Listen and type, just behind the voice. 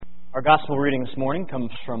Our gospel reading this morning comes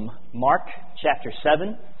from Mark chapter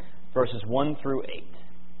 7, verses 1 through 8.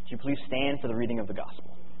 Would you please stand for the reading of the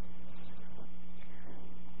gospel?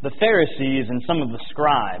 The Pharisees and some of the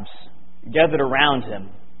scribes gathered around him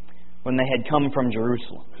when they had come from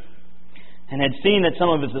Jerusalem, and had seen that some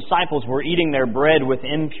of his disciples were eating their bread with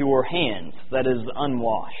impure hands, that is,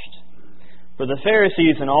 unwashed. For the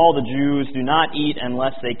Pharisees and all the Jews do not eat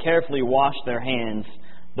unless they carefully wash their hands,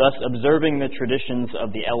 thus observing the traditions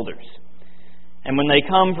of the elders. And when they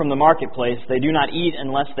come from the marketplace, they do not eat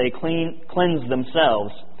unless they cleanse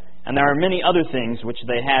themselves, and there are many other things which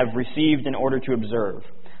they have received in order to observe,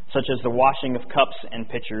 such as the washing of cups and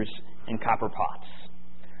pitchers and copper pots.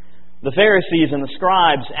 The Pharisees and the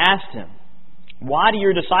scribes asked him, "Why do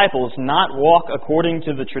your disciples not walk according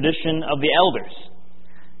to the tradition of the elders,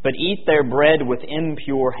 but eat their bread with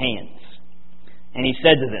impure hands?" And he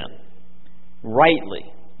said to them,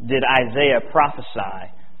 "Rightly did Isaiah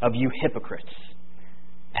prophesy of you hypocrites.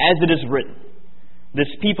 As it is written, 'This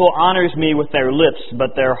people honors me with their lips,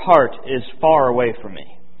 but their heart is far away from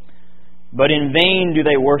me. But in vain do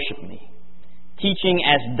they worship me, teaching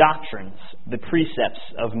as doctrines the precepts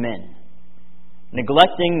of men.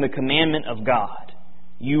 Neglecting the commandment of God,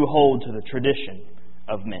 you hold to the tradition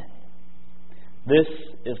of men.'" This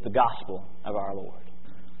is the gospel of our Lord.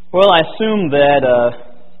 Well, I assume that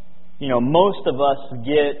most of us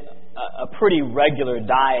get a pretty regular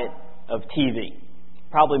diet of TV,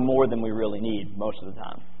 probably more than we really need most of the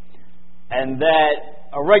time. And that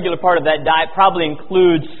a regular part of that diet probably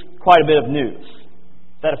includes quite a bit of news.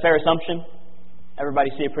 Is that a fair assumption? Everybody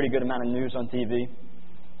see a pretty good amount of news on TV?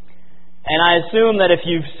 And I assume that if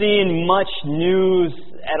you've seen much news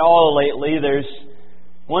at all lately, there's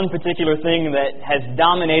one particular thing that has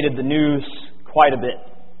dominated the news quite a bit.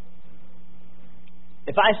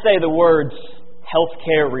 If I say the words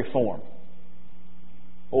healthcare reform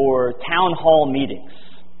or town hall meetings,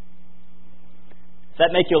 does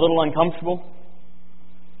that make you a little uncomfortable?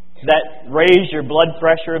 Does that raise your blood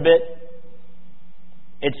pressure a bit?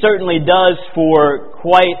 It certainly does for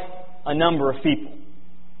quite a number of people.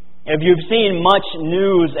 If you've seen much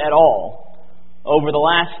news at all over the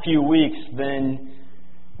last few weeks, then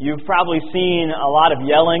you've probably seen a lot of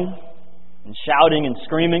yelling and shouting and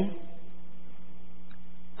screaming,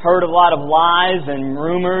 heard a lot of lies and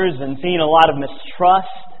rumors, and seen a lot of mistrust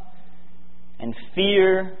and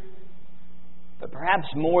fear, but perhaps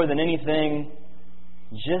more than anything,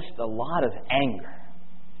 just a lot of anger.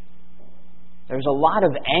 There's a lot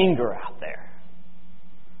of anger out there.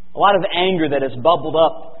 A lot of anger that has bubbled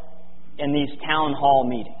up in these town hall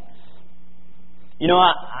meetings.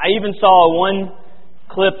 I even saw one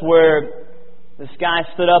clip where this guy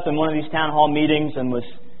stood up in one of these town hall meetings and was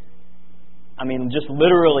just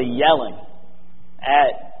literally yelling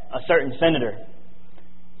at a certain senator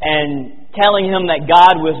and telling him that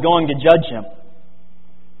God was going to judge him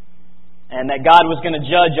and that God was going to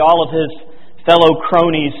judge all of his fellow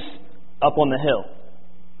cronies up on the hill.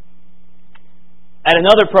 At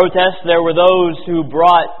another protest, there were those who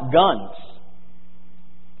brought guns,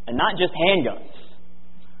 and not just handguns,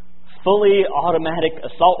 fully automatic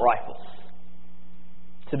assault rifles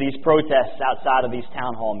to these protests outside of these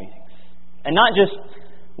town hall meetings. And not just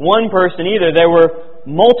one person either. There were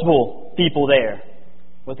multiple people there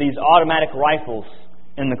with these automatic rifles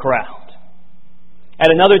in the crowd. At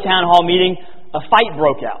another town hall meeting, a fight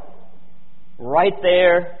broke out right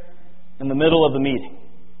there in the middle of the meeting.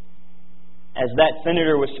 As that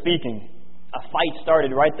senator was speaking, a fight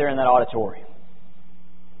started right there in that auditorium.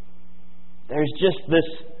 There's just this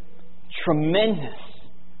tremendous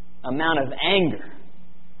amount of anger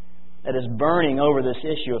that is burning over this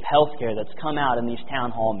issue of healthcare that's come out in these town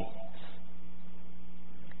hall meetings.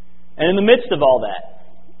 And in the midst of all that,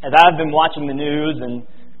 as I've been watching the news and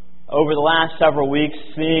over the last several weeks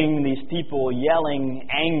seeing these people yelling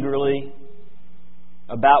angrily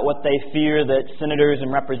about what they fear that senators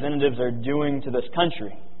and representatives are doing to this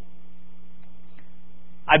country,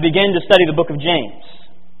 I began to study the book of James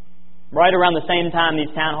right around the same time these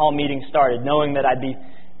town hall meetings started, knowing that I'd be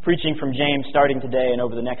preaching from James starting today and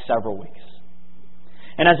over the next several weeks.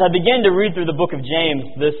 And as I began to read through the book of James,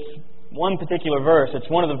 this one particular verse, it's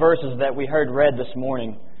one of the verses that we heard read this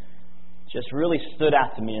morning, just really stood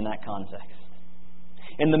out to me in that context.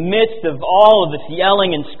 In the midst of all of this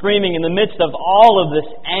yelling and screaming, in the midst of all of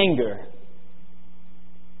this anger,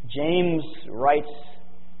 James writes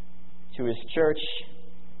to his church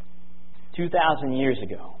 2,000 years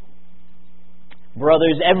ago,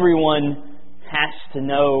 "Brothers, everyone has to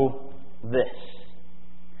know this,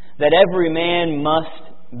 that every man must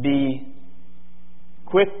be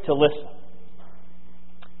quick to listen,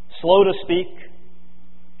 slow to speak,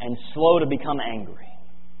 and slow to become angry.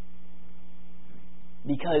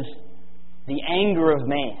 Because the anger of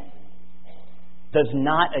man does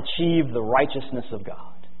not achieve the righteousness of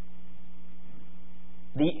God.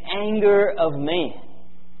 The anger of man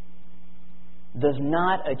does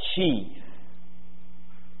not achieve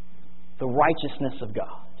the righteousness of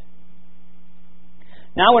God.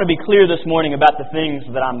 Now I want to be clear this morning about the things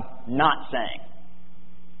that I'm not saying.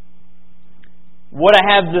 What I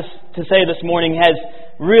have to say this morning has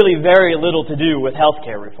really very little to do with health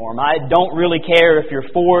care reform. I don't really care if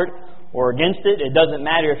you're for it or against it. It doesn't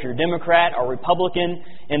matter if you're Democrat or Republican.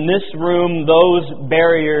 In this room, those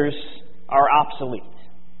barriers are obsolete.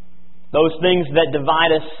 Those things that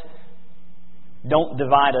divide us don't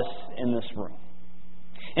divide us in this room.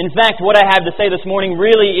 In fact, what I have to say this morning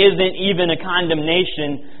really isn't even a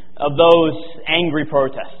condemnation of those angry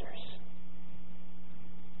protesters.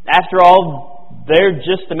 After all, they're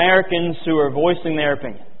just Americans who are voicing their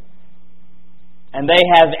opinion. And they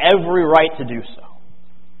have every right to do so.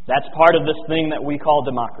 That's part of this thing that we call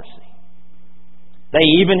democracy. They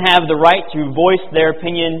even have the right to voice their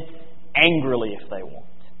opinion angrily if they want.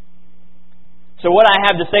 So what I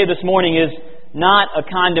have to say this morning is not a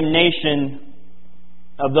condemnation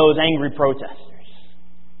of those angry protesters.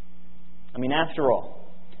 I mean, after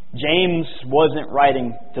all, James wasn't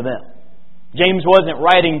writing to them. James wasn't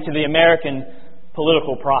writing to the American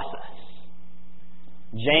political process.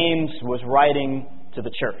 James was writing to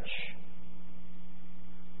the church.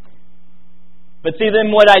 But see,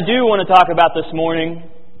 then what I do want to talk about this morning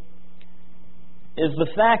is the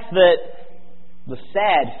fact that, the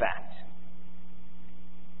sad fact,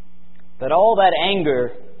 that all that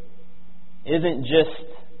anger isn't just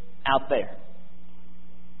out there.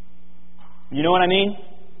 You know what I mean?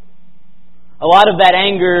 A lot of that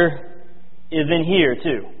anger is in here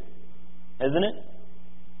too, isn't it?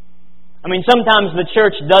 I mean, sometimes the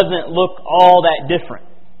church doesn't look all that different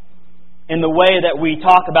in the way that we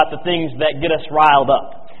talk about the things that get us riled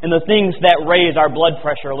up and the things that raise our blood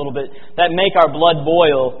pressure a little bit, that make our blood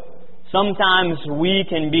boil. Sometimes we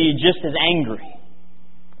can be just as angry.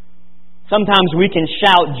 Sometimes we can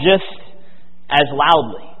shout just as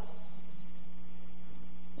loudly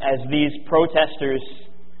as these protesters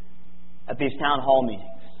at these town hall meetings.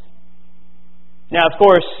 Now, of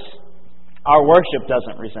course, our worship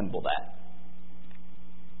doesn't resemble that.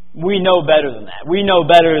 We know better than that. We know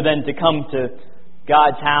better than to come to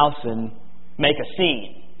God's house and make a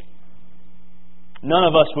scene. None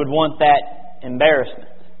of us would want that embarrassment.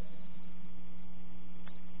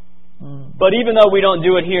 But even though we don't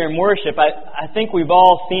do it here in worship, I think we've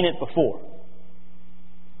all seen it before.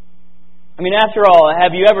 I mean, after all,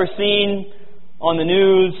 have you ever seen on the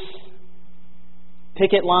news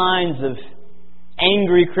picket lines of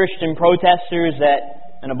angry Christian protesters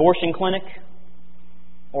at an abortion clinic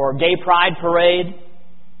or a gay pride parade,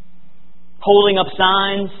 holding up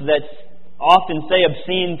signs that often say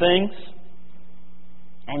obscene things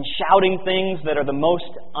and shouting things that are the most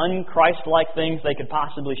un-Christ-like things they could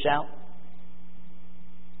possibly shout?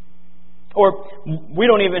 Or we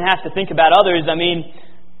don't even have to think about others. I mean,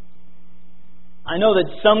 I know that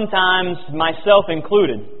sometimes, myself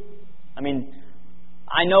included,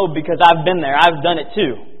 I know because I've been there, I've done it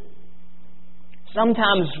too.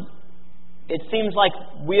 Sometimes it seems like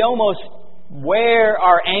we almost wear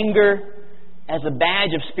our anger as a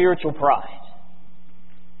badge of spiritual pride.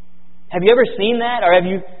 Have you ever seen that, or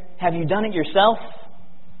have you done it yourself?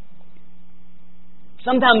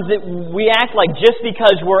 Sometimes we act like just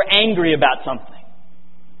because we're angry about something,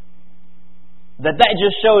 that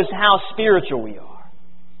just shows how spiritual we are.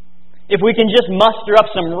 If we can just muster up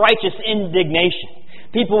some righteous indignation,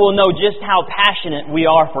 people will know just how passionate we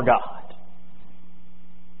are for God.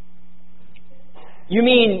 You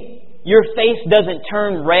mean your face doesn't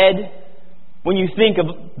turn red when you think of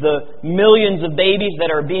the millions of babies that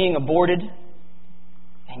are being aborted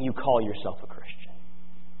and you call yourself a Christian?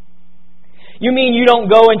 You mean you don't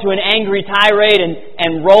go into an angry tirade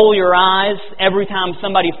and roll your eyes every time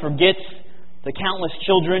somebody forgets the countless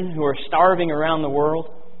children who are starving around the world?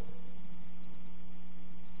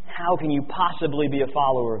 How can you possibly be a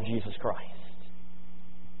follower of Jesus Christ?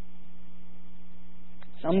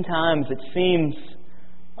 Sometimes it seems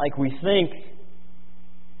like we think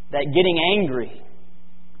that getting angry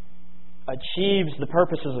achieves the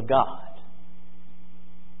purposes of God.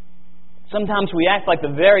 Sometimes we act like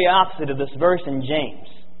the very opposite of this verse in James,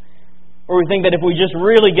 where we think that if we just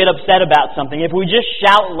really get upset about something, if we just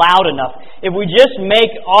shout loud enough, if we just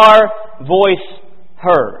make our voice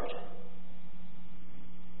heard,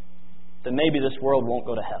 then maybe this world won't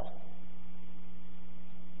go to hell.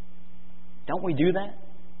 Don't we do that?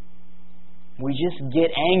 We just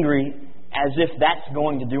get angry as if that's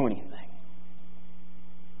going to do anything.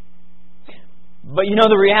 But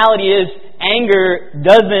the reality is, anger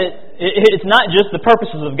it's not just the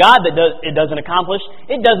purposes of God that it doesn't accomplish.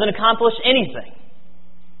 It doesn't accomplish anything.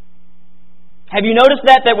 Have you noticed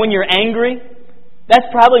that when you're angry, that's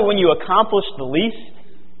probably when you accomplish the least?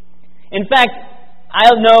 In fact, I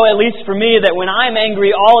know, at least for me, that when I'm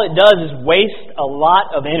angry, all it does is waste a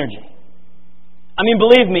lot of energy. I mean,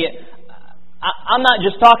 believe me, I'm not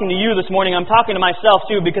just talking to you this morning, I'm talking to myself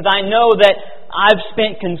too, because I know that I've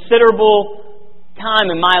spent considerable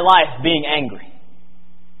time in my life being angry.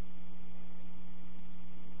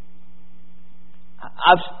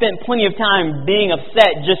 I've spent plenty of time being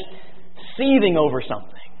upset, just seething over something.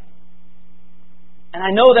 And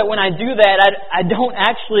I know that when I do that, I don't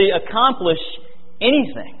actually accomplish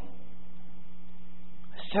anything.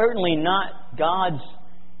 Certainly not God's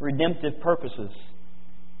redemptive purposes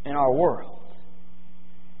in our world.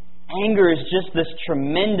 Anger is just this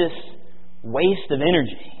tremendous waste of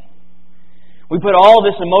energy. We put all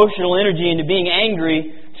this emotional energy into being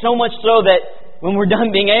angry, so much so that when we're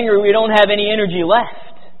done being angry, we don't have any energy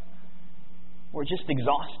left. We're just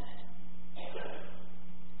exhausted.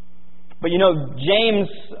 But James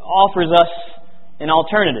offers us an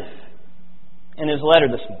alternative in his letter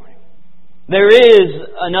this morning. There is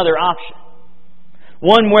another option.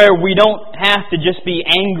 One where we don't have to just be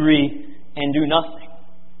angry and do nothing.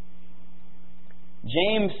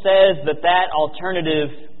 James says that alternative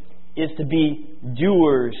is to be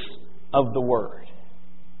doers of the Word.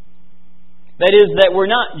 That is, that we're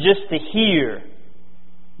not just to hear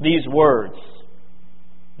these words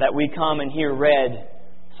that we come and hear read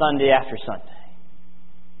Sunday after Sunday.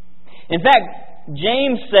 In fact,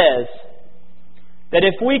 James says that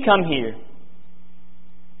if we come here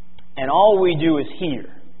and all we do is hear,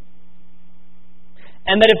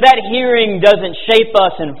 and that if that hearing doesn't shape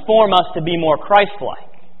us and form us to be more Christ-like,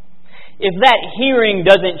 if that hearing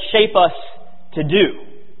doesn't shape us to do,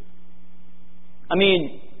 I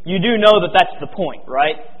mean, you do know that that's the point,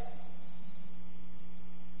 right?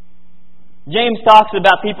 James talks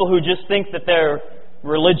about people who just think that they're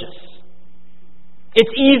religious. It's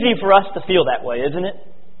easy for us to feel that way, isn't it?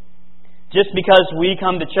 Just because we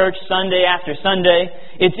come to church Sunday after Sunday,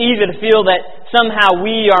 it's easy to feel that somehow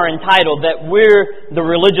we are entitled, that we're the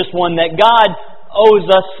religious one, that God owes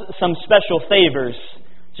us some special favors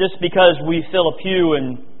just because we fill a pew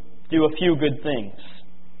and do a few good things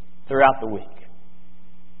throughout the week.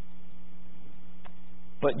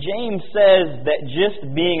 But James says that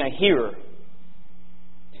just being a hearer,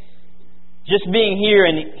 just being here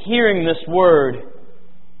and hearing this word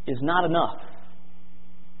is not enough.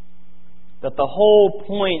 That the whole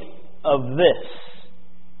point of this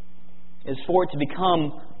is for it to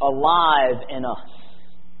become alive in us.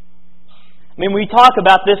 I mean, we talk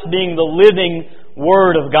about this being the living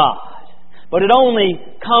Word of God, but it only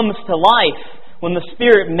comes to life when the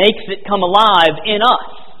Spirit makes it come alive in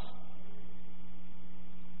us.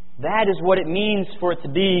 That is what it means for it to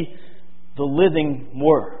be the living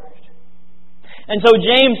Word. And so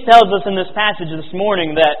James tells us in this passage this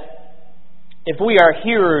morning that if we are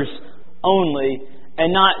hearers only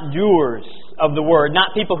and not doers of the Word,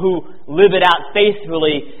 not people who live it out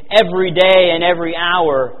faithfully every day and every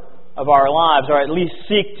hour of our lives, or at least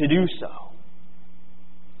seek to do so,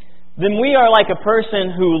 then we are like a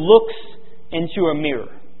person who looks into a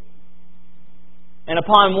mirror and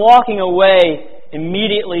upon walking away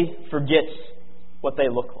immediately forgets what they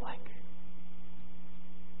look like.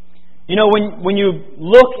 When you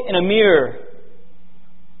look in a mirror,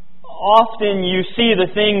 often you see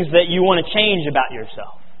the things that you want to change about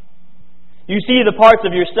yourself. You see the parts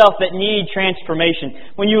of yourself that need transformation.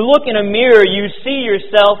 When you look in a mirror, you see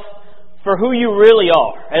yourself for who you really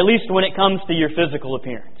are, at least when it comes to your physical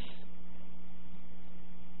appearance.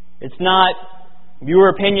 It's not your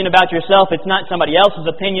opinion about yourself. It's not somebody else's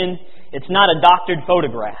opinion. It's not a doctored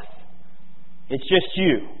photograph. It's just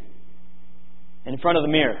you in front of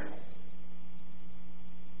the mirror.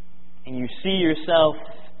 And you see yourself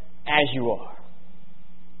as you are.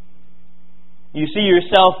 You see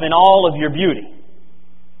yourself in all of your beauty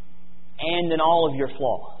and in all of your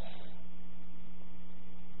flaws.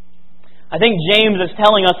 I think James is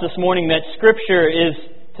telling us this morning that Scripture is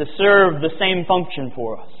to serve the same function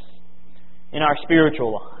for us in our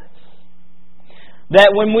spiritual lives. That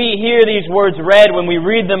when we hear these words read, when we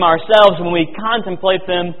read them ourselves, when we contemplate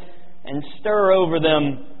them and stir over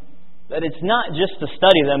them, that it's not just to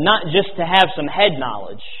study them, not just to have some head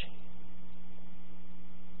knowledge.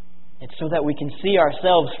 It's so that we can see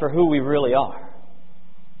ourselves for who we really are.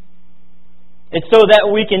 It's so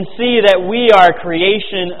that we can see that we are a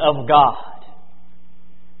creation of God.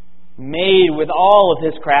 made with all of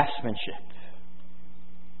His craftsmanship,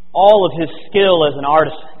 all of His skill as an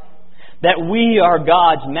artisan, that we are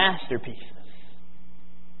God's masterpieces.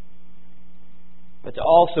 But to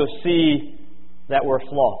also see that we're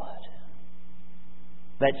flawed,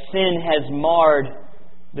 that sin has marred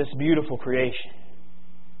this beautiful creation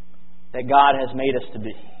that God has made us to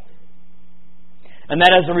be. And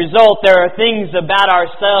that as a result, there are things about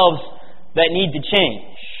ourselves that need to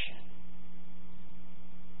change.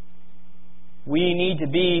 We need to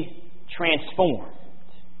be transformed.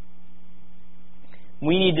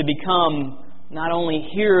 We need to become not only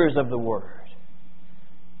hearers of the Word,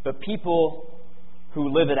 but people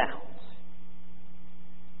who live it out.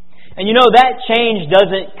 And you know, that change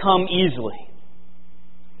doesn't come easily.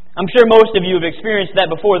 I'm sure most of you have experienced that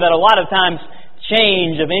before, that a lot of times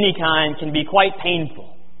change of any kind can be quite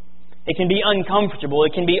painful. It can be uncomfortable.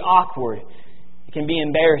 It can be awkward. It can be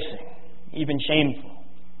embarrassing, even shameful.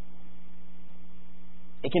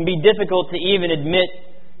 It can be difficult to even admit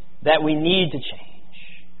that we need to change.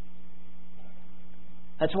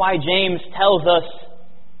 That's why James tells us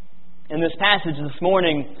in this passage this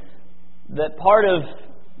morning that part of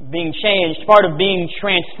being changed, part of being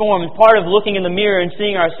transformed, part of looking in the mirror and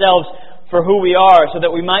seeing ourselves for who we are so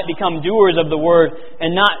that we might become doers of the Word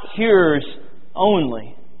and not hearers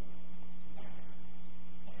only.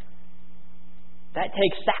 That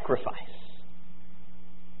takes sacrifice.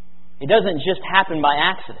 It doesn't just happen by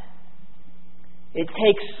accident. It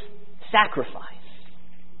takes sacrifice.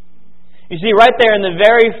 You see, right there in the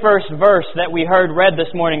very first verse that we heard read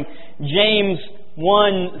this morning, James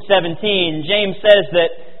 1:17, James says that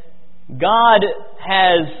God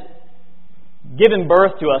has given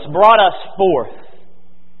birth to us, brought us forth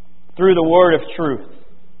through the word of truth,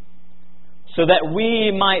 so that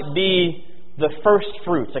we might be the first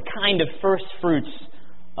fruits, a kind of first fruits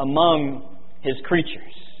among His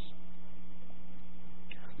creatures.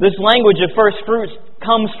 This language of first fruits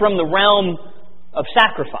comes from the realm of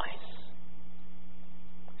sacrifice.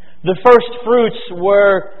 The first fruits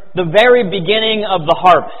were the very beginning of the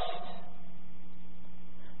harvest.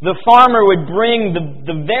 The farmer would bring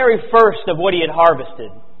the very first of what he had harvested,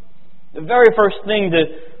 the very first thing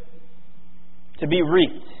to be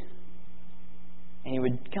reaped. And he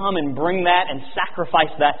would come and bring that and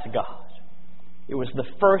sacrifice that to God. It was the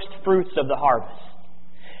first fruits of the harvest.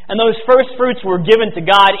 And those first fruits were given to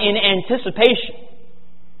God in anticipation,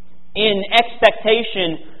 in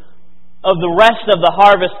expectation of the rest of the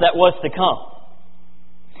harvest that was to come.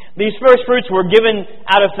 These first fruits were given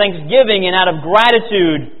out of thanksgiving and out of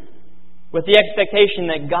gratitude, with the expectation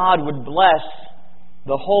that God would bless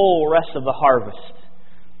the whole rest of the harvest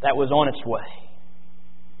that was on its way.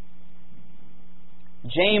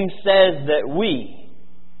 James says that we,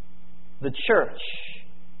 the church,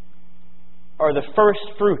 are the first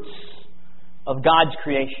fruits of God's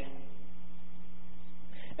creation.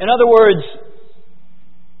 In other words,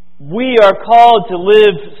 we are called to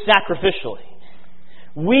live sacrificially.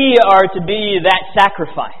 We are to be that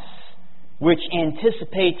sacrifice which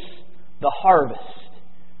anticipates the harvest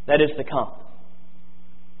that is to come.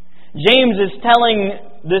 James is telling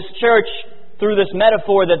this church through this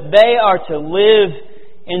metaphor that they are to live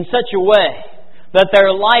in such a way that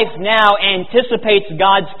their life now anticipates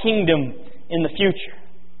God's kingdom in the future.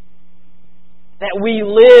 That we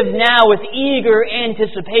live now with eager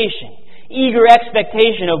anticipation, eager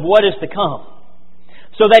expectation of what is to come.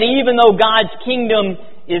 So that even though God's kingdom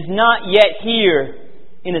is not yet here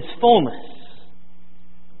in its fullness,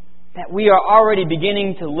 that we are already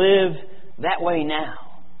beginning to live that way now.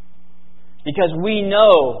 Because we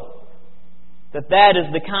know that that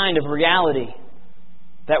is the kind of reality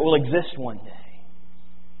that will exist one day.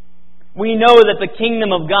 We know that the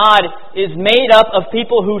kingdom of God is made up of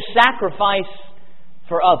people who sacrifice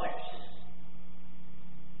for others.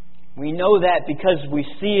 We know that because we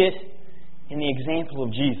see it in the example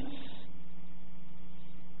of Jesus.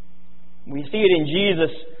 We see it in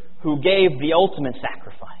Jesus, who gave the ultimate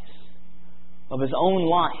sacrifice of His own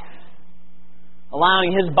life,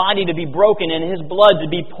 allowing His body to be broken and His blood to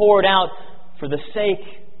be poured out for the sake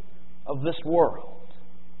of this world.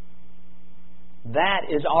 That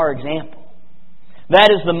is our example. That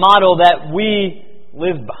is the model that we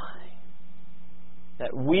live by.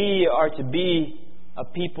 That we are to be a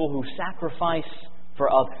people who sacrifice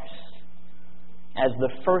for others as the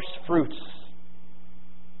first fruits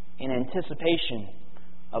in anticipation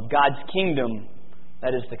of God's kingdom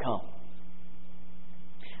that is to come.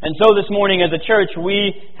 And so this morning as a church,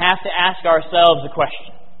 we have to ask ourselves a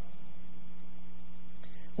question.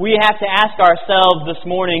 We have to ask ourselves this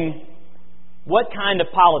morning what kind of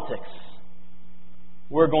politics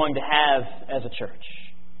we're going to have as a church.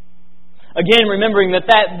 Again, remembering that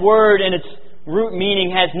that word and its root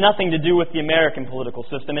meaning has nothing to do with the American political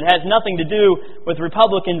system. It has nothing to do with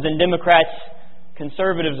Republicans and Democrats,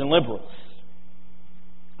 conservatives and liberals.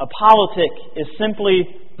 A politic is simply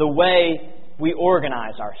the way we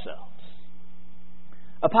organize ourselves.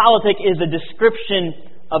 A politic is a description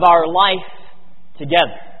of our life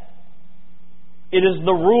together. It is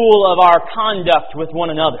the rule of our conduct with one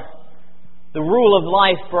another, the rule of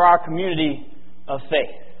life for our community of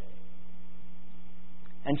faith.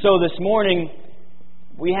 And so this morning,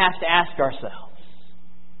 we have to ask ourselves,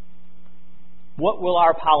 what will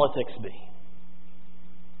our politics be?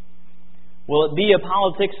 Will it be a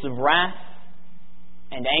politics of wrath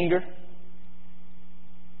and anger?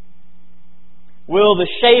 Will the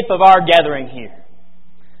shape of our gathering here,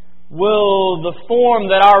 will the form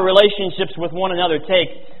that our relationships with one another take,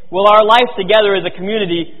 will our life together as a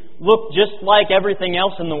community look just like everything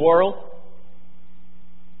else in the world?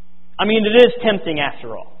 I mean, it is tempting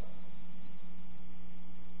after all.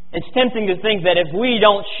 It's tempting to think that if we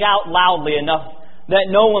don't shout loudly enough, that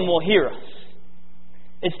no one will hear us.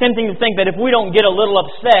 It's tempting to think that if we don't get a little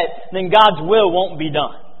upset, then God's will won't be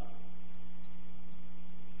done.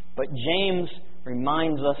 But James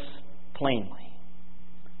reminds us plainly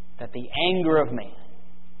that the anger of man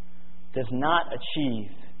does not achieve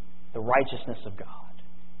the righteousness of God.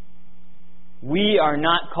 We are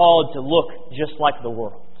not called to look just like the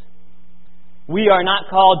world. We are not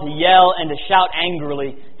called to yell and to shout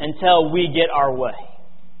angrily until we get our way.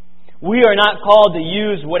 We are not called to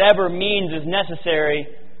use whatever means is necessary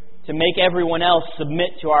to make everyone else submit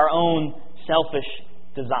to our own selfish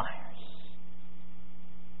desires.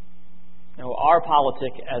 No, our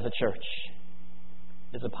politic as a church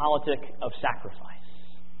is a politic of sacrifice.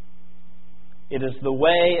 It is the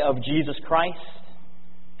way of Jesus Christ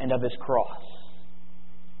and of His cross.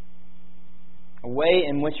 A way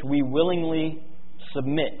in which we willingly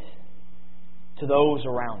submit to those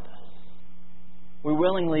around us. We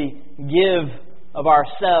willingly give of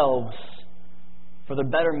ourselves for the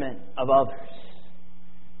betterment of others.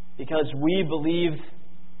 Because we believe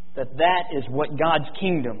that that is what God's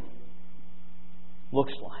kingdom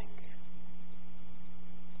looks like.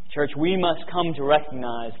 Church, we must come to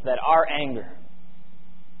recognize that our anger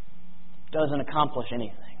doesn't accomplish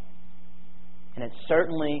anything. And it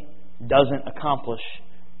certainly doesn't accomplish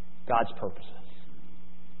God's purposes.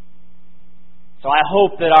 So I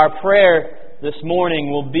hope that our prayer this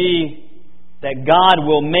morning will be that God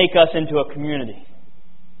will make us into a community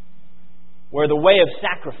where the way of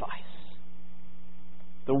sacrifice,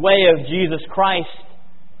 the way of Jesus Christ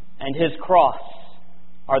and His cross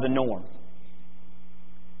are the norm.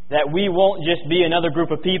 That we won't just be another group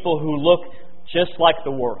of people who look just like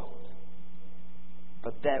the world,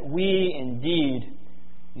 but that we indeed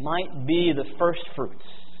might be the first fruits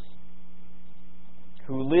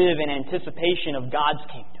who live in anticipation of God's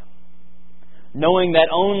kingdom, knowing that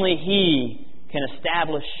only He can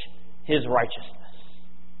establish His righteousness.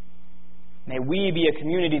 May we be a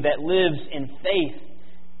community that lives in faith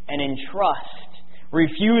and in trust,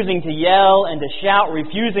 refusing to yell and to shout,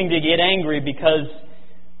 refusing to get angry, because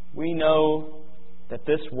we know that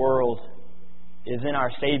this world is in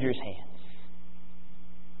our Savior's hands.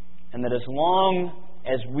 And that as long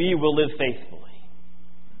as we will live faithfully,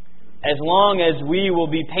 as long as we will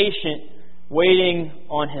be patient waiting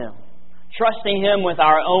on Him, trusting Him with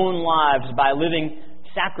our own lives by living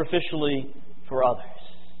sacrificially for others,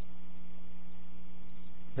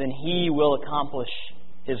 then He will accomplish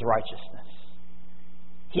His righteousness.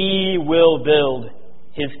 He will build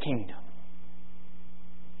His kingdom.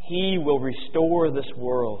 He will restore this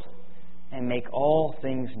world and make all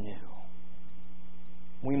things new.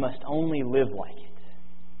 We must only live like it,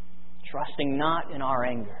 trusting not in our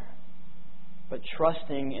anger, but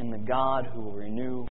trusting in the God who will renew